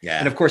out. Yeah.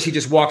 And of course, he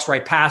just walks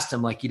right past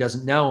him like he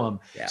doesn't know him.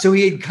 Yeah. So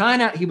he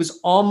was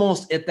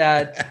almost at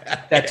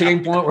that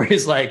tipping point where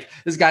he's like,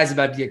 this guy's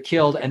about to get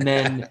killed. And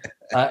then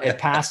it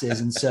passes.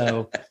 And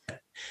so,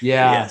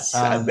 yeah. Yes,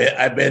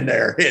 I've been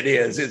there. It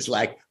is. It's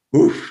like,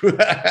 oof.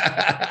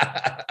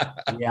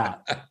 Yeah.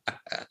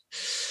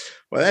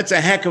 Well, that's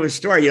a heck of a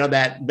story.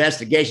 That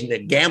investigation, the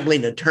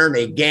gambling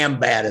attorney,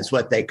 Gambat is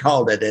what they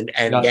called it. And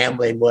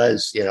gambling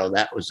was,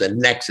 that was the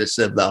nexus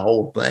of the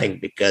whole thing,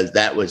 because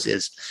that was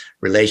his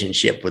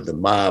relationship with the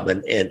mob.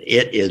 And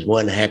it is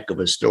one heck of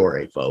a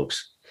story,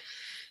 folks.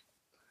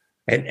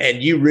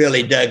 And you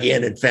really dug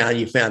in and found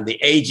the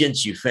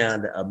agents. You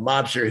found a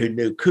mobster who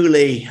knew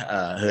Cooley,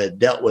 who had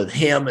dealt with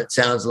him, it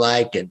sounds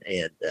like. And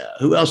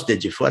who else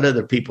what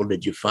other people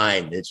did you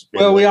find?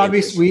 Well,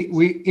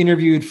 we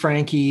interviewed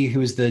Frankie,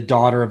 who was the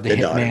daughter of the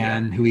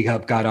hitman who he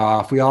helped got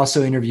off. We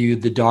also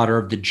interviewed the daughter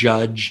of the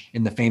judge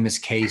in the famous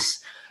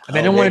case.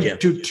 I don't want to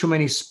do too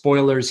many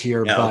spoilers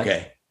here,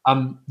 but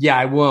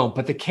I won't.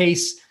 But the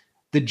case,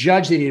 the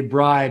judge that he had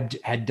bribed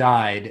had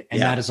died, and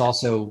that is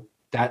also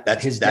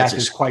his death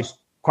is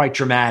quite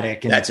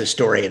dramatic. And that's a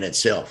story in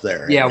itself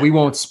there. Yeah, we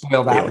won't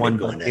spoil that one,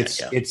 but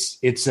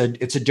it's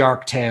a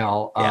dark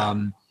tale.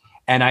 Yeah.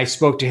 And I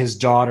spoke to his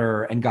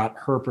daughter and got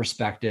her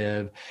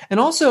perspective. And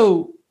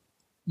also,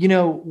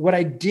 what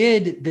I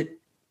did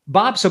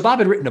Bob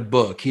had written a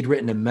book. He'd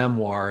written a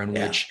memoir in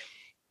which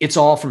it's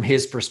all from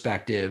his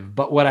perspective.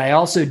 But what I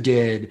also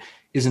did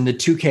is in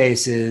two of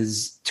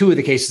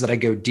the cases that I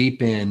go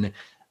deep in,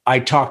 I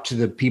talked to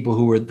the people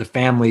who were the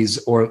families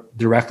or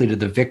directly to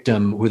the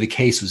victim who the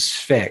case was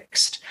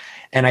fixed.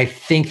 And I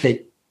think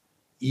that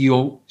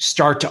you'll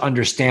start to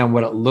understand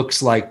what it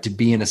looks like to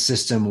be in a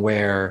system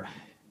where,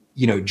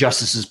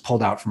 justice is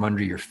pulled out from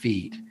under your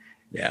feet.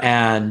 Yeah.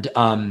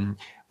 And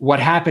what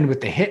happened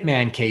with the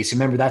Hitman case,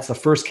 remember, that's the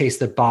first case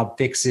that Bob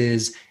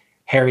fixes.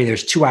 Harry,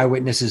 there's 2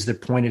 eyewitnesses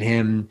that point at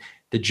him.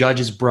 The judge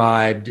is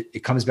bribed.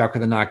 It comes back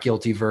with a not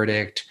guilty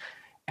verdict.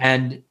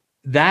 And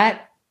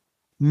that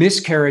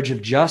miscarriage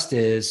of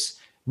justice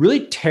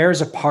really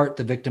tears apart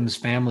the victim's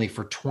family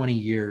for 20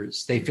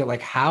 years. They feel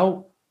like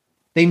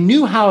they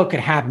knew how it could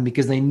happen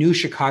because they knew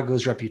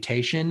Chicago's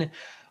reputation,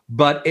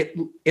 but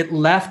it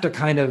left a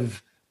kind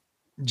of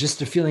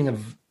just a feeling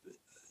of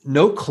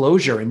no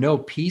closure and no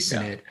peace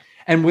in it.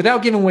 And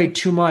without giving away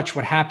too much,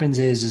 what happens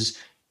is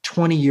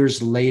 20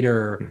 years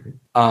later,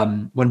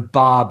 when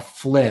Bob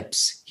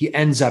flips, he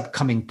ends up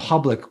coming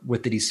public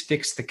with that he's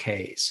fixed the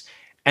case.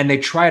 And they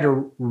try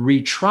to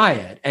retry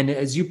it. And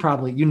as you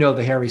know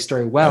the Harry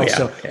story well.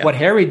 What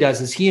Harry does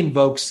is he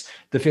invokes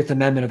the Fifth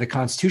Amendment of the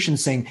Constitution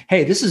saying,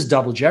 hey, this is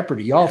double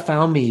jeopardy. Y'all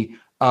found me,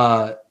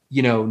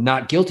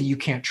 not guilty. You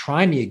can't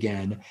try me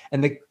again.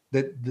 And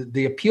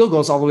the appeal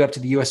goes all the way up to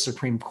the U.S.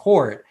 Supreme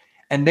Court.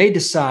 And they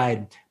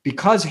decide,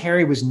 because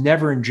Harry was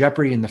never in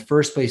jeopardy in the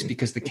first place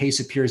because the case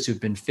appears to have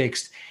been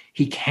fixed,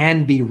 he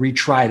can be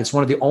retried. It's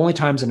one of the only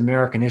times in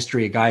American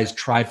history a guy is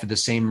tried for the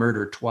same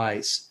murder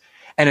twice.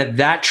 And at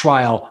that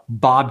trial,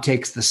 Bob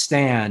takes the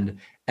stand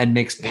and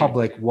makes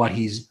public what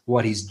he's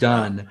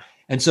done.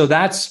 And so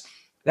that's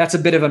a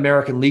bit of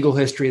American legal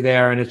history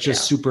there, and it's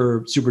just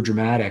super, super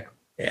dramatic.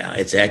 Yeah,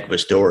 it's a heck of a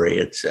story.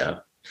 It's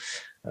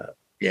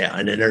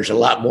and then there's a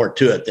lot more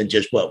to it than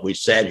just what we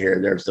said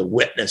here. There's the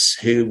witness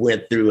who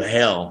went through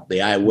hell,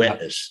 the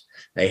eyewitness.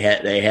 They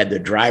had the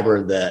driver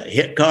of the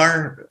hit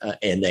car,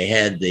 and they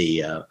had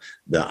the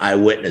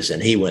eyewitness,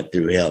 and he went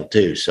through hell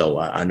too. So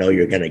I know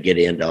you're going to get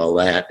into all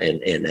that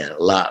and a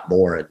lot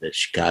more in the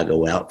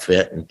Chicago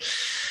outfit and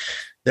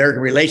their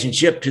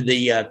relationship to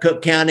the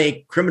Cook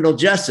County criminal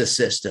justice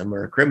system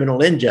or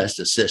criminal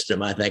injustice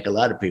system. I think a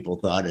lot of people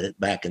thought of it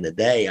back in the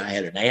day. I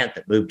had an aunt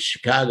that moved to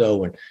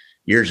Chicago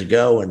years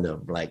ago in the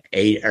late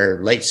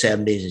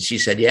 70s. And she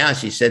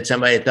said,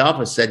 somebody at the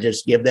office said,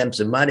 just give them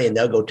some money and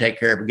they'll go take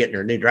care of getting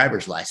her new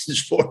driver's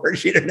license for her.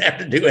 She didn't have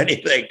to do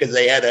anything because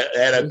they had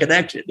a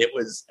connection. It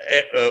was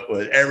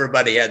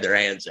everybody had their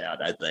hands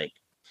out, I think.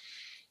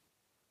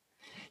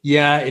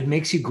 Yeah. It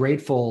makes you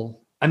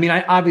grateful. I mean,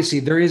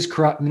 obviously there is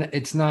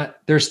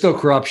there's still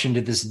corruption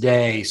to this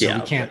day. So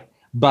we can't,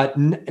 but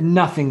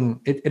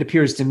nothing, it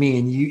appears to me,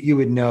 and you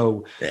would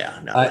know,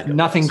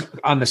 nothing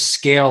on the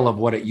scale of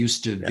what it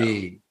used to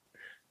be.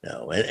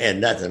 No,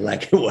 and nothing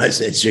like it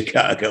was in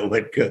Chicago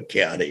and Cook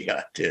County.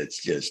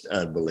 It's just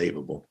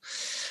unbelievable.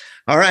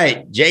 All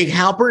right, Jake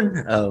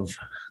Halpern of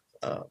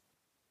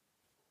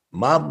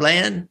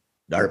Mobland,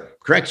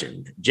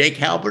 Jake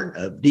Halpern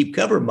of Deep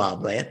Cover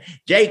Mobland.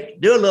 Jake,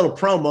 do a little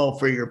promo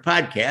for your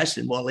podcast,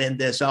 and we'll end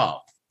this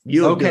off.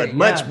 You'll do it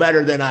much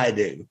better than I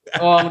do.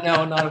 Oh,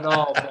 no, not at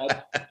all.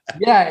 But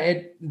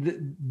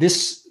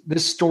this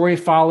story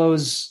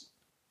follows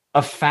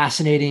a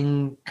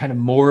fascinating, kind of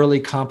morally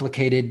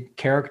complicated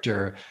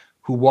character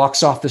who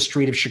walks off the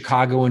street of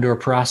Chicago into a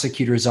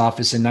prosecutor's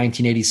office in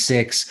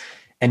 1986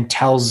 and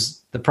tells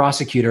the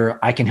prosecutor,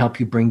 I can help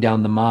you bring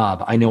down the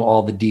mob. I know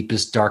all the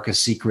deepest,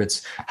 darkest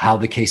secrets, how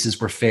the cases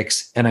were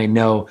fixed. And I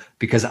know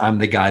because I'm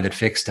the guy that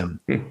fixed them.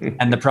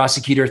 And the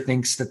prosecutor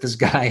thinks that this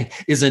guy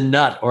is a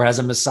nut or has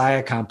a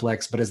Messiah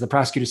complex. But as the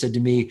prosecutor said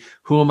to me,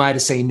 who am I to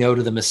say no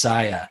to the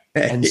Messiah?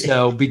 And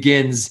so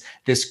begins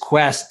this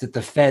quest that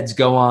the feds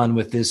go on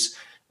with this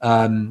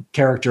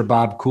character,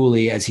 Bob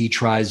Cooley, as he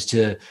tries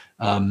to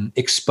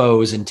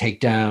expose and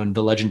take down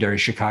the legendary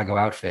Chicago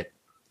outfit.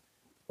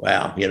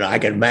 Wow. I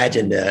can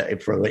imagine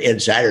from an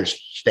insider's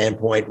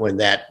standpoint, when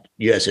that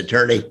U.S.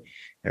 attorney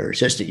or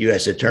assistant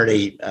U.S.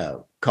 attorney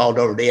called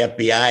over the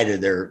FBI to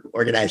their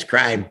organized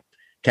crime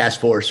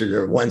task force or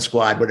their one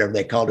squad, whatever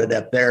they called it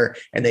up there.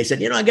 And they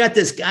said, I got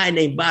this guy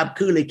named Bob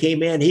Cooley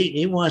came in.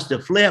 He wants to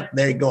flip. And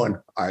they're going,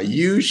 are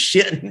you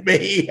shitting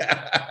me?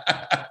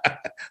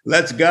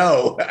 Let's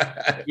go.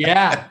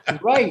 Yeah,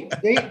 right.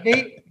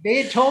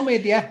 They had told me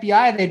at the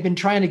FBI they'd been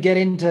trying to get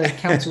into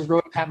Council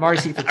Road, Pat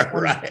Marcy for 20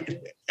 right.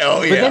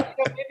 Oh, yeah. But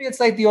then, maybe it's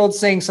like the old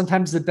saying,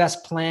 sometimes the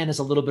best plan is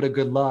a little bit of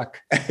good luck.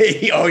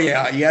 Oh,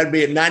 yeah. You got to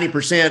be at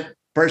 90%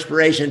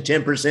 perspiration,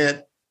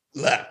 10%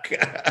 luck.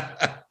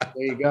 There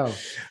you go.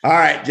 All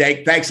right,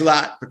 Jake. Thanks a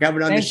lot for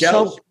coming on the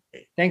show.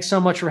 Thanks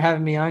so much for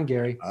having me on,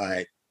 Gary. All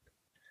right.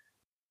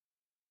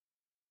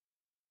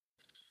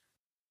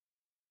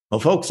 Well,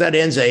 folks, that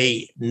ends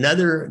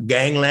another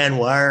Gangland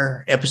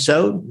Wire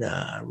episode.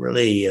 I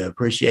really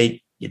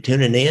appreciate you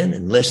tuning in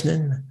and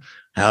listening,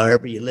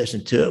 however you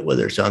listen to it,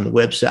 whether it's on the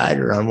website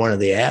or on one of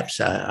the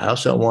apps. I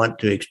also want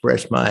to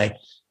express my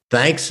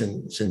thanks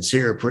and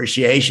sincere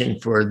appreciation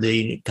for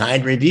the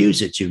kind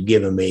reviews that you've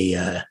given me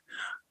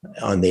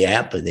on the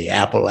app, or the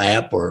Apple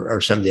app, or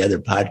some of the other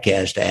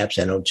podcast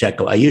apps. I don't check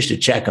them. I used to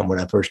check them when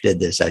I first did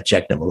this. I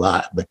checked them a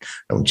lot, but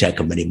I don't check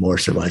them anymore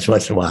so much.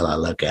 Once in a while, I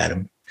look at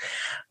them.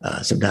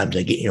 Sometimes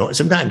I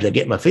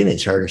get my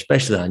feelings hurt,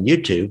 especially on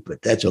YouTube,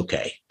 but that's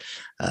okay.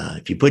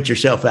 If you put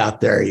yourself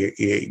out there,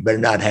 you better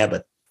not have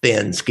a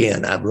thin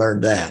skin. I've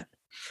learned that.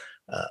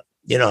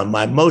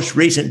 My most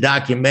recent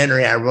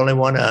documentary, I really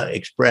want to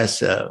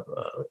express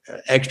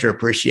extra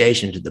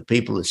appreciation to the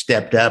people that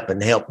stepped up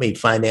and helped me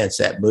finance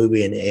that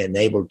movie and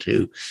able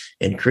to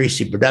increase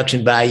the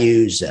production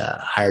values,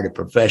 hired a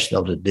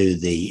professional to do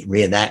the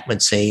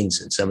reenactment scenes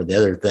and some of the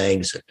other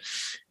things,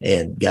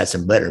 and got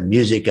some better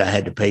music I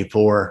had to pay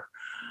for.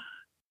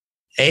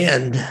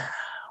 And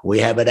we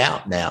have it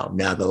out now.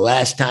 Now, the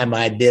last time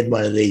I did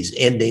one of these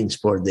endings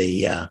for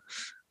the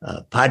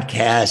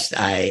podcast,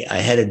 I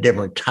had a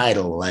different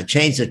title. I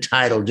changed the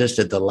title just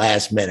at the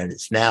last minute.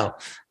 It's now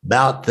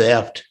About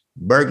Theft,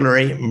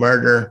 Burglary,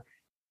 Murder,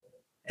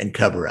 and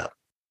Cover-Up.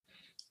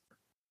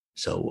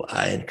 So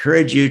I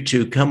encourage you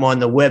to come on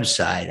the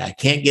website. I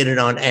can't get it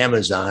on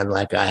Amazon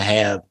like I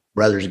have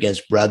Brothers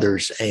Against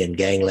Brothers and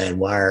Gangland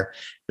Wire,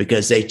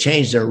 because they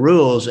changed their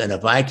rules. And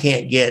if I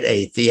can't get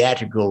a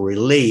theatrical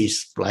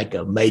release, like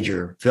a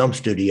major film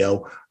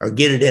studio, or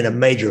get it in a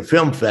major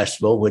film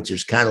festival, which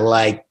is kind of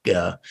like,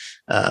 I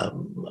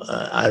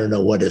don't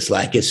know what it's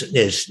like.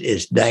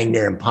 It's dang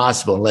near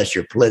impossible unless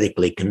you're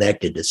politically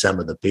connected to some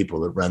of the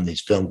people that run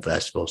these film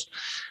festivals.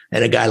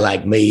 And a guy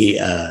like me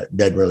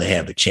doesn't really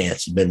have a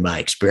chance. It's been my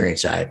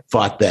experience. I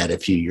fought that a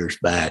few years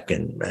back,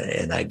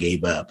 and I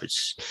gave up.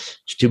 It's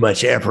too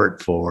much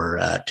effort for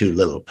too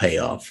little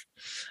payoff.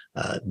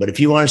 But if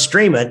you want to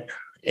stream it,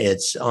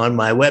 it's on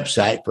my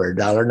website for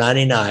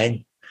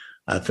 $1.99.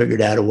 I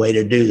figured out a way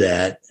to do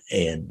that,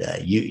 and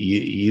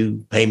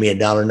you pay me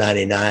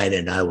 $1.99,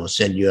 and I will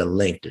send you a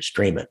link to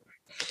stream it,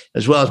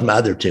 as well as my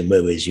other two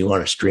movies. You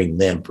want to stream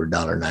them for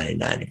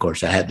 $1.99. Of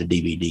course, I have the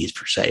DVDs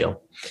for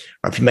sale.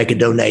 Or if you make a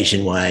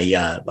donation,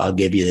 I'll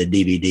give you the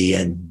DVD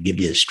and give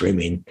you a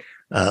streaming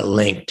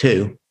link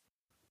too,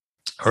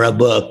 or a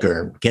book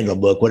or Kindle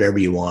book, whatever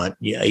you want.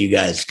 Yeah, you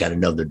guys got to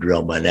know the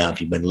drill by now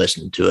if you've been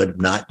listening to it. If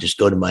not, just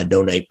go to my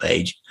donate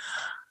page.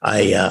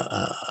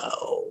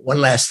 One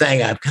last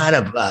thing, I've kind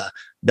of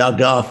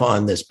dogged off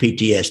on this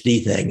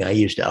PTSD thing. I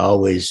used to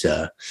always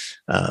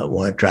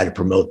want to try to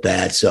promote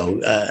that. So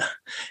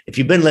if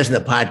you've been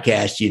listening to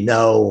podcasts, you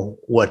know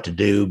what to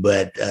do.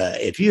 But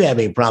if you have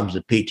any problems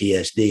with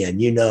PTSD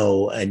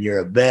and you're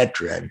a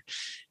veteran,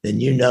 then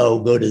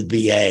go to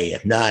the VA.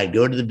 If not,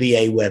 go to the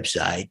VA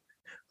website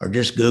or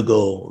just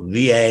Google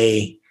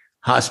VA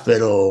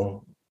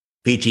hospital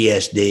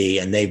PTSD,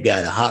 and they've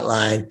got a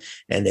hotline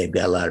and they've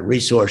got a lot of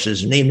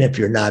resources. And even if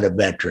you're not a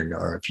veteran,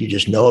 or if you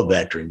just know a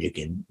veteran, you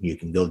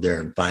can go there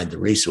and find the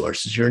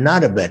resources. If you're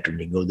not a veteran,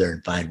 you can go there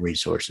and find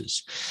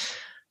resources.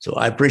 So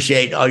I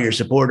appreciate all your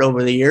support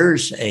over the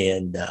years,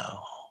 and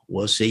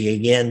we'll see you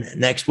again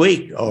next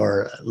week,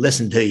 or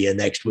listen to you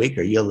next week,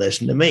 or you'll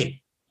listen to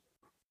me.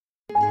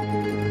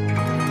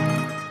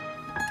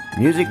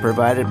 Music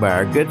provided by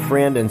our good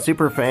friend and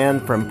super fan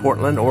from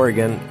Portland,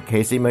 Oregon,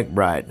 Casey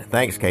McBride.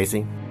 Thanks,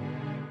 Casey.